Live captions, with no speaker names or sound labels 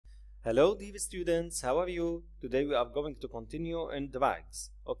Hello dear students, how are you? Today we are going to continue in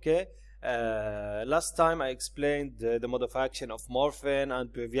drugs. Okay, last time I explained the mode of action of morphine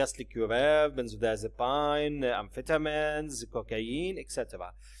and previously curare, benzodiazepine, amphetamines, cocaine,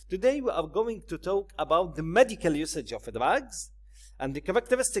 etc. Today we are going to talk about the medical usage of drugs and the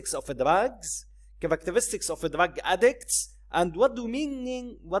characteristics of drugs, characteristics of drug addicts, and what do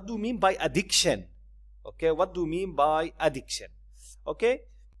you mean by addiction? Okay, what do you mean by addiction? Okay.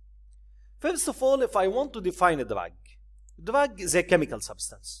 First of all, if I want to define a drug is a chemical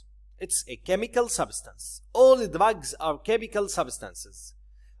substance. It's a chemical substance. All drugs are chemical substances.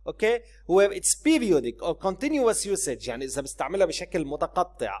 Okay? Where its periodic or continuous usage, يعني إذا بستعملها بشكل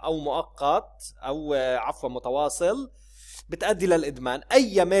متقطع أو مؤقت أو عفوا متواصل بتؤدي للإدمان.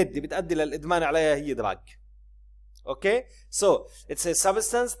 أي مادة بتؤدي للإدمان عليها هي drug. Okay, so it's a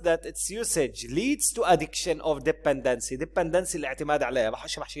substance that its usage leads to addiction or dependency. Dependency الاعتماد عليها. رح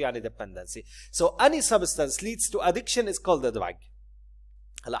اشرح شو يعني dependency. So any substance leads to addiction is called a drug.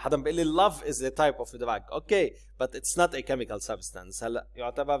 هلا حدا بيقول لي love is a type of drug. Okay, but it's not a chemical substance. هلا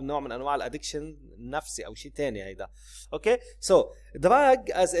يعتبر نوع من انواع الادكشن النفسي او شيء ثاني هيدا. Okay, so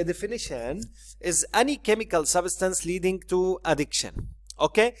drug as a definition is any chemical substance leading to addiction.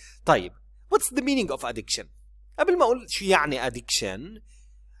 Okay, طيب what's the meaning of addiction? قبل ما اقول شو يعني addiction,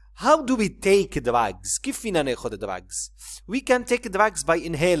 how do we take drugs? كيف فينا ناخذ drugs? We can take drugs by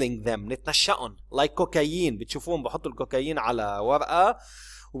inhaling them. نتنشأهم like cocaine. بتشوفوهم بحطوا الكوكايين على ورقة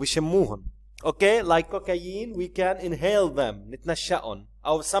وبشموهم. Okay, like cocaine we can inhale them. نتنشأهم.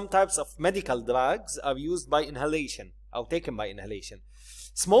 Or some types of medical drugs are used by inhalation أو taken by inhalation.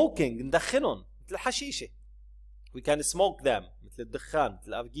 Smoking ندخنهم مثل الحشيشة. We can smoke them مثل الدخان مثل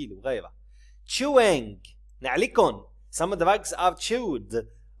الأرجيل وغيرها. Chewing نعلكن. Some drugs are chewed.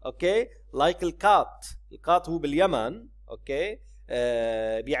 Okay, like القات هو باليمن. Okay,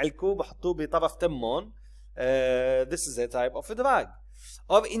 بيعلكوه بحطوه بطرف تمهم. This is a type of a drug.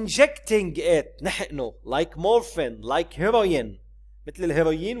 Or injecting it نحقنه like morphine, like heroin. مثل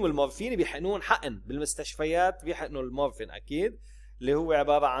الهيروين والمورفين بيحقنون حقن بالمستشفيات. بيحقنوا المورفين أكيد اللي هو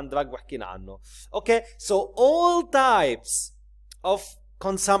عبارة عن drug وحكينا عنه. Okay, so all types of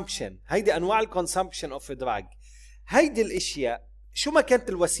consumption. هيدي انواع الكونسامبشن اوف دراج. هيدي الاشياء شو ما كانت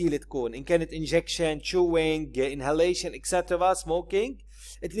الوسيله تكون، ان كانت injection, chewing, inhalation, etc., smoking,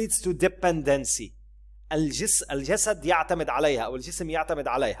 it leads to dependency. الجسد يعتمد عليها او الجسم يعتمد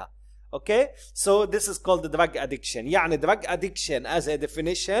عليها. Okay, so this is called drug addiction. يعني drug addiction as a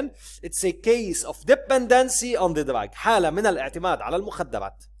definition, it's a case of dependency on the drug. حاله من الاعتماد على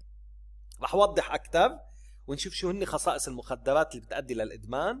المخدرات. رح اوضح اكثر ونشوف شو هن خصائص المخدرات اللي بتؤدي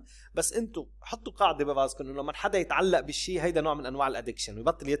للادمان. بس انتم حطوا قاعده براسكم انه لما حدا يتعلق بالشيء هيدا نوع من انواع الادكشن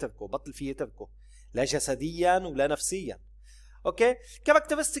ويبطل يتركه، بطل فيه يتركه لا جسديا ولا نفسيا. اوكي،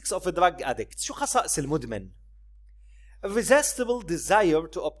 characteristics of a drug addict. شو خصائص المدمن؟ irresistible desire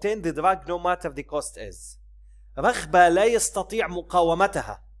to obtain the drug no matter the cost is. رغبه لا يستطيع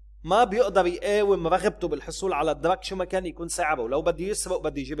مقاومتها. ما بيقدر يقاوم رغبته بالحصول على الدراج شو ما كان يكون سعره. لو بده يسرق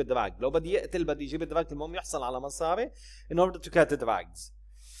بده يجيب الدراج، لو بده يقتل بده يجيب الدراج، المهم يحصل على مصاري in order to get the drugs.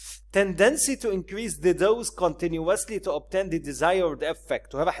 Tendency to increase the dose continuously to obtain the desired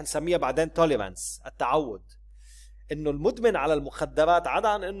effect. وهي رح نسميها بعدين tolerance، التعود. انه المدمن على المخدرات عدا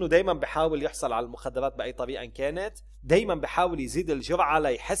عن انه دائما بحاول يحصل على المخدرات باي طريقه كانت، دائما بحاول يزيد الجرعه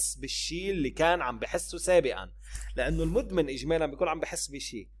ليحس بالشيء اللي كان عم بحسه سابقا. لانه المدمن اجمالا بيكون عم بحس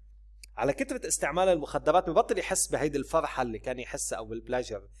بشيء. على كثرة استعمال المخدرات ببطل يحس بهيدي الفرحة اللي كان يحسها أو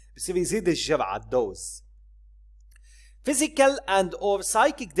بالبلاجر، بصير يزيد الجرعة الدوز. Physical and or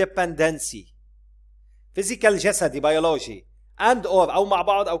psychic dependency. Physical جسدي بيولوجي and or أو مع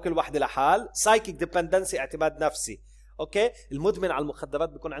بعض أو كل واحدة لحال. Psychic dependency اعتماد نفسي. أوكي، المدمن على المخدرات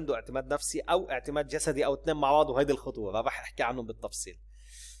بيكون عنده اعتماد نفسي أو اعتماد جسدي أو اثنين مع بعض، وهيدي الخطورة راح أحكي عنهم بالتفصيل.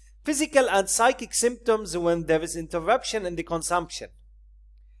 Physical and psychic symptoms when there is interruption in the consumption.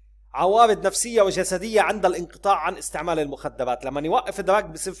 عوارض نفسية وجسدية عند الانقطاع عن استعمال المخدرات. لما يوقف دراج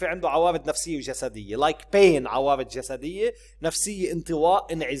بصير في عنده عوارض نفسية وجسدية. like pain عوارض جسدية، نفسية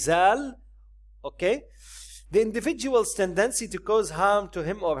انطواء، انعزال. Okay, the individual's tendency to cause harm to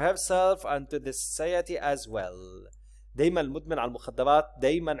him or herself and to the society as well. دايما المدمن على المخدرات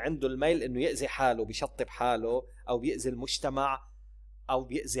دايما عنده الميل انه يأذي حاله، بيشطب حاله او بيأذي المجتمع او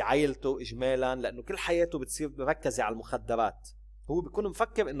بيأذي عائلته اجمالا، لانه كل حياته بتصير مركزة على المخدرات. هو بيكون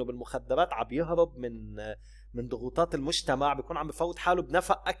مفكر انه بالمخدرات عم يهرب من ضغوطات المجتمع، بيكون عم بفوت حاله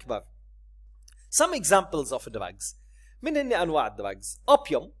بنفق اكبر. Some examples of drugs. من هن انواع الدراجز؟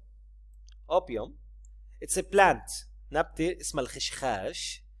 opium. It's a plant، نبتة اسمها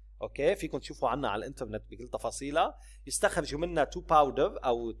الخشخاش. اوكي فيكم تشوفوا عنها على الانترنت بكل تفاصيلها. يستخرجوا منها تو باودر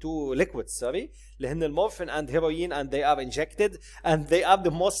او تو ليكويد سوري اللي هن المورفين اند هيروين and they are injected and they are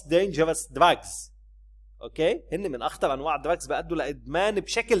the most dangerous drugs. اوكي هن من اخطر انواع الدراجز، بيأدوا لادمان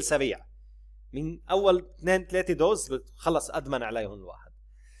بشكل سريع، من اول 2-3 دوز خلص ادمن عليهم الواحد.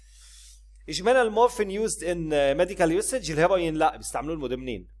 اجمالا المورفين يوزد ان ميديكال يوسج، الهيروين لا بيستعملوه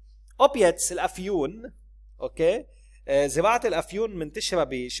المدمنين. اوبيتس الافيون، اوكي زراعة الافيون منتشرة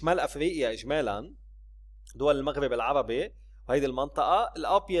بشمال افريقيا اجمالا، دول المغرب العربي وهيدي المنطقة.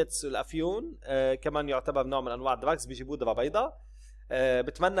 الاوبيتس والافيون كمان يعتبر نوع من انواع الدراجز، بيجي بودرة بيضاء.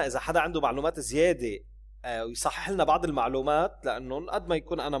 بتمنى اذا حدا عنده معلومات زيادة ويصحح لنا بعض المعلومات، لانه قد ما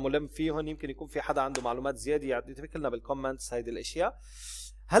يكون انا ملم فيهم يمكن يكون في حدا عنده معلومات زيادة يترك لنا بالكومنتس هيدي الاشياء.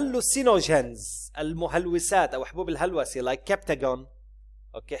 هلوسينوجينز المهلوسات او حبوب الهلوسة لايك كابتاجون،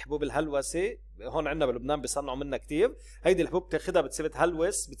 اوكي حبوب الهلوسه هون عندنا بلبنان بيصنعوا منها كثير. هيدي الحبوب بتاخذها بتصير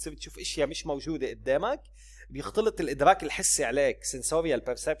تهلوس، بتصير تشوف اشياء مش موجوده قدامك، بيختلط الادراك الحسي عليك سنسوريال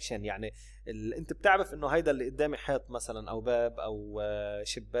بيرسبشن. يعني انت بتعرف انه هيدا اللي قدامي حيط مثلا او باب او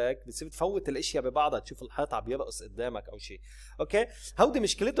شباك، بتصير تفوت الاشياء ببعضها، تشوف الحيط عم يرقص قدامك او شيء. اوكي هودي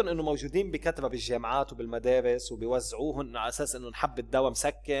مشكلتهم انه موجودين بكثره بالجامعات وبالمدارس، وبيوزعوهم على اساس انه نحب الدواء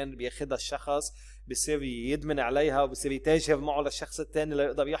مسكن بياخذها الشخص، بصير يدمن عليها وبصير يتاجر معه للشخص الثاني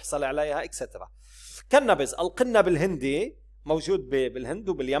ليقدر يحصل عليها اكسترا. كنبز القنب الهندي موجود بالهند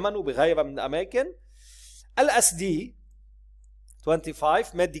وباليمن وبغيرها من الاماكن. الاس دي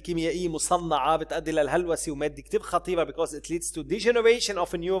 25 ماده كيميائيه مصنعه بتؤدي للهلوسه، وماده كتير خطيره because it leads to degeneration of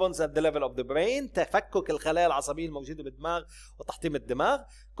neurons at the level of the brain، تفكك الخلايا العصبيه الموجوده بالدماغ وتحطيم الدماغ.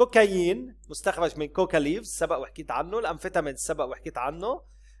 كوكايين مستخرج من كوكا ليفز سبق وحكيت عنه. الامفيتامين سبق وحكيت عنه.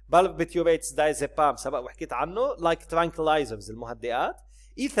 بالبيتيوريتس دايزيبام سبق وحكيت عنه لايك ترانكلايزرز المهدئات.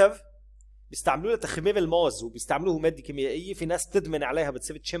 ايثر بيستعملوه لتخمير الموز وبيستعملوه ماده كيميائيه، في ناس تدمن عليها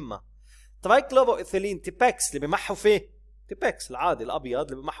بتصير تشمها. ترايكلوفو ايثيلين تيباكس اللي بمحوا فيه، تيباكس العادي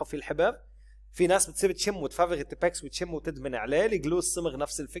الابيض اللي بمحوا فيه الحبر، في ناس بتصير تشم وتفرغ التيباكس وتشم وتدمن عليه. الجلوس صمغ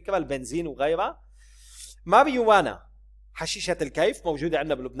نفس الفكره، البنزين وغيرها. ماريوانا حشيشه الكيف موجوده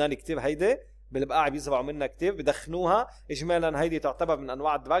عندنا بلبنان كثير، هيدي بالبقاع بيزرعوا منها كثير بدخنوها. اجمالا هيدي تعتبر من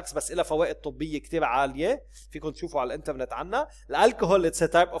انواع الدراكس بس لها فوائد طبيه كثير عاليه، فيكم تشوفوا على الانترنت عنها. الالكوهول اتس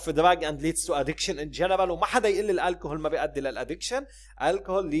تايب اوف دراج اند ليدز تو ادكشن ان جنرال، وما حدا يقول لي الالكوهول ما بيؤدي للادكشن.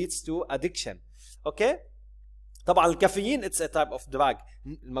 الكوهول ليدز تو ادكشن. اوكي طبعا الكافيين اتس تايب اوف دراج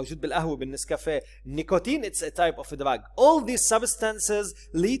الموجود بالقهوه بالنسكافيه. النيكوتين اتس تايب اوف دراج. all these substances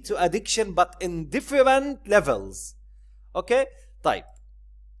lead to addiction but in different levels. اوكي طيب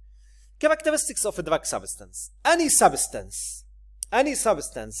characteristics of a drug substance. Any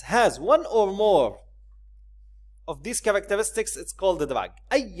substance has one or more of these characteristics, it's called a drug.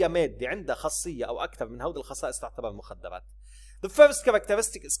 أي مادة عندها خاصية أو أكثر من هذه الخصائص تعتبر مخدرات. The first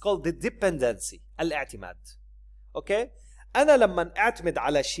characteristic is called the dependency، الاعتماد. أوكي أنا لما أعتمد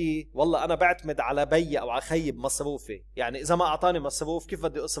على شيء، والله أنا بعتمد على بي أو على خيي بمصروفي، يعني إذا ما أعطاني مصروف كيف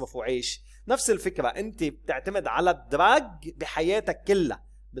بدي أصرف وعيش؟ نفس الفكرة، أنت بتعتمد على الدراج بحياتك كلها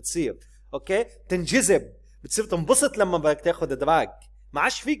بتصير. اوكي تنجذب، بتصير تنبسط لما بدك تاخذ دراج، ما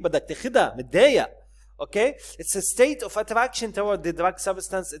عادش فيك بدك تاخذها متضايق. اوكي it's a state of attraction toward the drug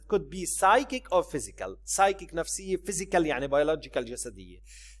substance. it could be psychic or physical. psychic نفسيه، physical يعني biological جسديه.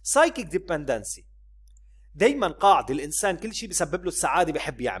 psychic dependency دايما قاعده الانسان كل شيء بيسبب له السعاده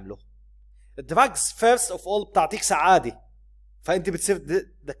بحب يعمله. الدراجز first of all بتعطيك سعاده، فانت بتصير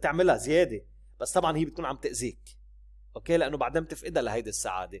بدك تعملها زياده، بس طبعا هي بتكون عم تاذيك. اوكي لانه بعدين بتفقدها لهيدي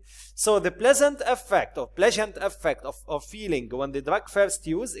السعاده. So the pleasant effect of feeling when the drug first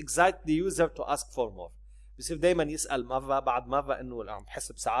use excite the user to ask for more. بصير دائما يسال مره بعد مره انه عم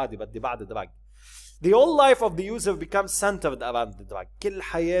بحس بسعاده بدي بعد دراج. The whole life of the user becomes centered around the drug. كل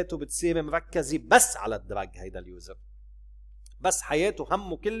حياته بتصير مركزه بس على الدراج. هيدا اليوزر بس حياته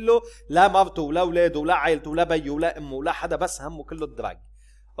همه كله لا مرته ولا اولاده ولا عائلته ولا بيه ولا امه ولا حدا، بس همه كله الدراج.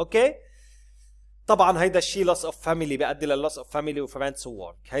 اوكي طبعا هيدا الشيء loss of family بيؤدي للloss of family وفريندز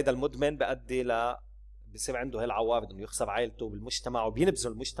وورك. هيدا المدمن بيؤدي بصير عنده هاي العوارض انه يخسر عائلته بالمجتمع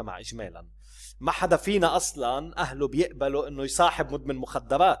وبينبذوا المجتمع اجمالا. ما حدا فينا اصلا اهله بيقبلوا انه يصاحب مدمن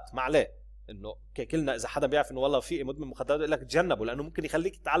مخدرات، ما عليه انه كلنا اذا حدا بيعرف انه والله في مدمن مخدرات يقول لك تجنبه، لانه ممكن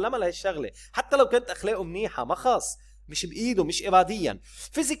يخليك تتعلمها لهي الشغله حتى لو كانت اخلاقه منيحه، ما خاص مش بايده مش اراديا.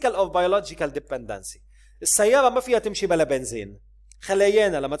 physical or biological dependency. السياره ما فيها تمشي بلا بنزين،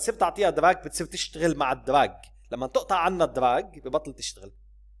 خلايانا لما تصير تعطيها دراج بتصير تشتغل مع الدراج، لما تقطع عنا الدراج ببطل تشتغل.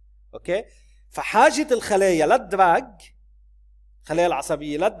 اوكي فحاجه الخلايا للدراج، خلايا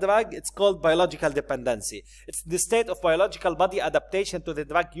العصبيه للدراج it's called biological dependency. it's the state of biological body adaptation to the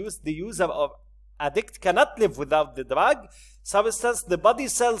drug use the user or addict cannot live without the drug substance, the body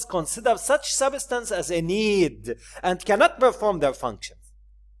cells consider such substance as a need and cannot perform their functions.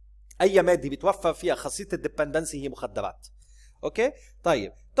 أي مادة بيتوفر فيها خاصية الديبندنسي هي مخدرات. أوكي؟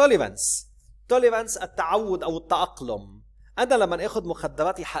 طيب tolerance التعود أو التأقلم. أنا لما آخذ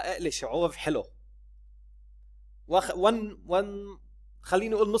مخدرات يحقق لي شعور حلو.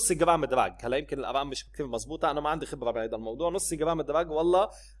 خليني اقول نص جرام دراج، هلا يمكن الارقام مش كثير مزبوطه، انا ما عندي خبره بهذا الموضوع. نص جرام دراج والله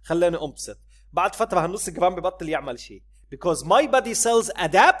خلاني انبسط، بعد فتره هالنص جرام ببطل يعمل شيء because my body cells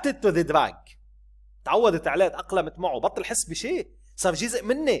adapted to the drug. تعودت عليه، تاقلمت معه، بطل حس بشيء، صار جزء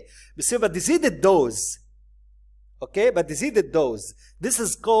مني. بصير بدي زيد الدوز. اوكي بدي زيد الدوز. This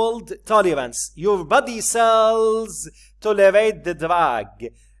is called tolerance. Your body cells tolerate the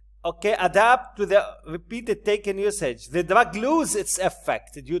drug. Okay, adapt to the repeated taken usage. The drug lose its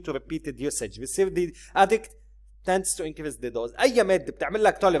effect due to repeated usage. بصير the addict tends to increase the dose. أي مادة بتعمل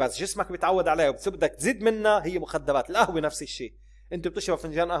لك tolerance جسمك بيتعود عليها وبتصير بدك تزيد منها هي مخدرات. القهوة نفس الشيء. أنت بتشرب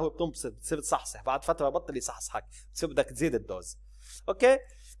فنجان قهوة بتنبسط، بتصير تصحصح، بعد فترة بطل يصحصحك، بتصير بدك تزيد الدوز. أوكي؟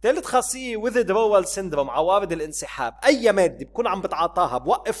 ثالث خاصية withdrawal syndrome، عوارض الانسحاب. أي مادة بكون عم بتعاطاها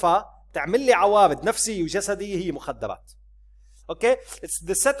بوقفها تعمل لي عوارض نفسية وجسدية هي مخدرات. Okay, it's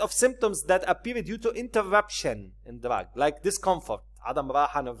the set of symptoms that appear due to interruption in drug, like discomfort, عدم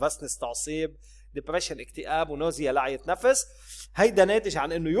راحة، nervousness، تعصيب، depression، اكتئاب، ونوزيا، لعية نفس. هيدا ناتج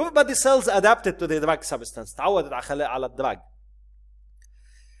عن انه your body cells adapted to the drug substance، تعودت على الدراج.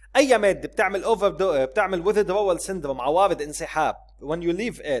 اي مادة بتعمل withdrawal syndrome، عوارض انسحاب، when you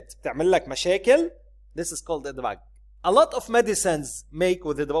leave it بتعمل لك مشاكل. This is called a drug. A lot of medicines make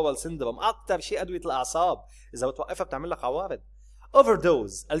withdrawal syndrome. أكثر شيء أدوية الأعصاب إذا بتوقفها بتعمل لك عوارض.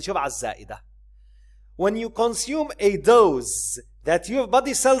 Overdose، الجرعة الزائدة. When you consume a dose that your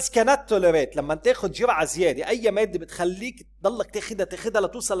body cells cannot tolerate، لما تاخذ جرعة زيادة، أي مادة بتخليك تضلك تاخذها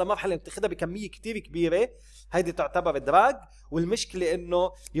لتوصل لمرحلة إنك تاخذها بكمية كتير كبيرة، هيدي تعتبر دراج. والمشكلة إنه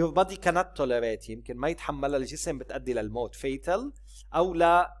your body cannot tolerate، يمكن ما يتحملها الجسم، بتؤدي للموت fatal، أو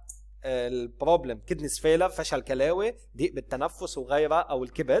لا البروبلم كدنس فيلر، فشل كلاوي، ضيق بالتنفس وغيرها، او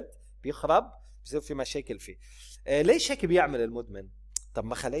الكبد بيخرب، بصير في مشاكل فيه. ليش هيك بيعمل المدمن؟ طب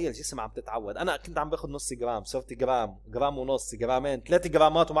ما خلايا الجسم عم تتعود. انا كنت عم باخذ نص جرام، صرت جرام ونص، جرامين، 3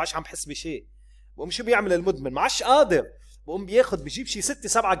 جرامات، وما عادش عم بحس بشيء. بقوم شو بيعمل المدمن؟ ما عادش قادر، بقوم بيجيب شيء 6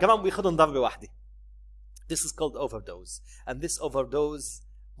 7 جرام وبياخذهم ضربه واحده. This is called overdose, and this overdose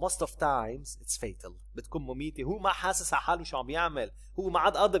most of times it's fatal. بتكون مميتة. هو ما حاسس على حاله شو عم يعمل، هو ما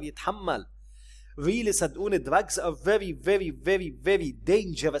عاد قادر يتحمل. really صدقوني drugs are very very very very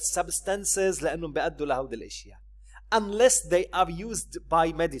dangerous substances لأنهم بيأدوا لهود الأشياء unless they are used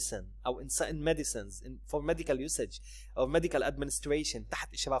by medicine أو in medicines for medical usage or medical administration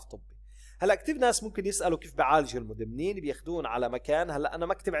تحت إشراف طبي. هلا كثير ناس ممكن يسألوا كيف بعالجوا المدمنين. بياخذون على مكان، هلا أنا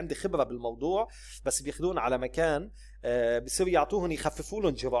ما كتير عندي خبرة بالموضوع، بس بياخذون على مكان بصير يعطوهن يخففوا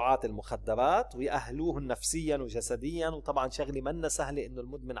لهم جرعات المخدرات ويأهلوهن نفسيا وجسديا. وطبعا شغلة منا سهلة إنه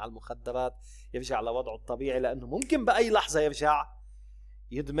المدمن على المخدرات يرجع لوضعه الطبيعي، لأنه ممكن بأي لحظة يرجع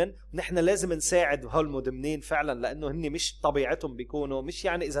يدمن. ونحن لازم نساعد هول المدمنين فعلا، لانه هن مش طبيعتهم بيكونوا، مش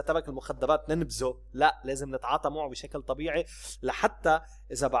يعني اذا ترك المخدرات ننبذه، لا، لازم نتعاطى معه بشكل طبيعي، لحتى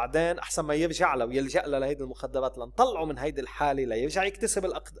اذا بعدين احسن ما يرجع له ويلجأ له لهيدي المخدرات لنطلعه من هيدي الحاله، ليرجع يكتسب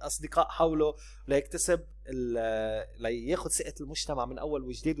الاصدقاء حوله، ليكتسب لياخذ ثقه المجتمع من اول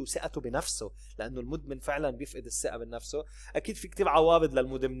وجديد وثقته بنفسه، لانه المدمن فعلا بيفقد الثقه بنفسه. اكيد في كثير عوارض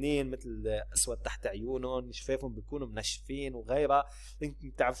للمدمنين، مثل اسود تحت عيونهم، شفافهم بيكونوا منشفين وغيرها،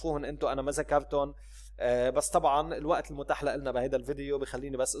 يمكن تعرفوهن انتم، انا ما ذكرتهم. بس طبعا الوقت المتاح لنا بهذا الفيديو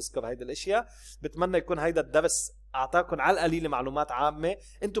بخليني بس اذكر هيدي الاشياء. بتمنى يكون هيدا الدرس اعطاكم على القليل معلومات عامه.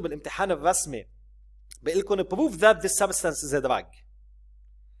 انتم بالامتحان الرسمي بقول لكم prove that this substance is a drug،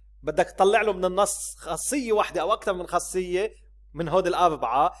 بدك تطلع له من النص خاصيه واحده او اكثر من خاصيه من هود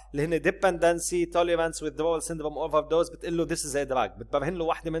الاربعه اللي هن dependency, tolerance, withdrawal syndrome, overdose. بتقول له this is a drug، بتبرهن له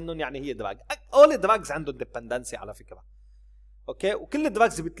واحده منهم يعني هي drug. all drugs عندهم dependency على فكره. اوكي، وكل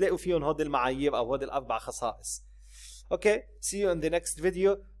الدراجز بتلاقوا فيهم هود المعايير او هود الاربع خصائص. اوكي، see you in the next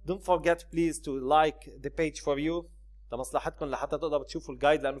video. Don't forget please to like the page for you، لمصلحتكم، لحتى تقدروا تشوفوا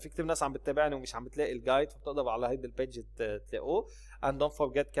الجايد، لانه في كثير ناس عم بتتابعني ومش عم بتلاقي الجايد، فبتقدروا على هيدي البيج تلاقوه. And don't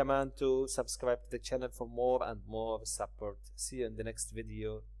forget كمان to subscribe to the channel for more and more support. See you in the next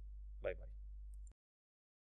video. Bye bye.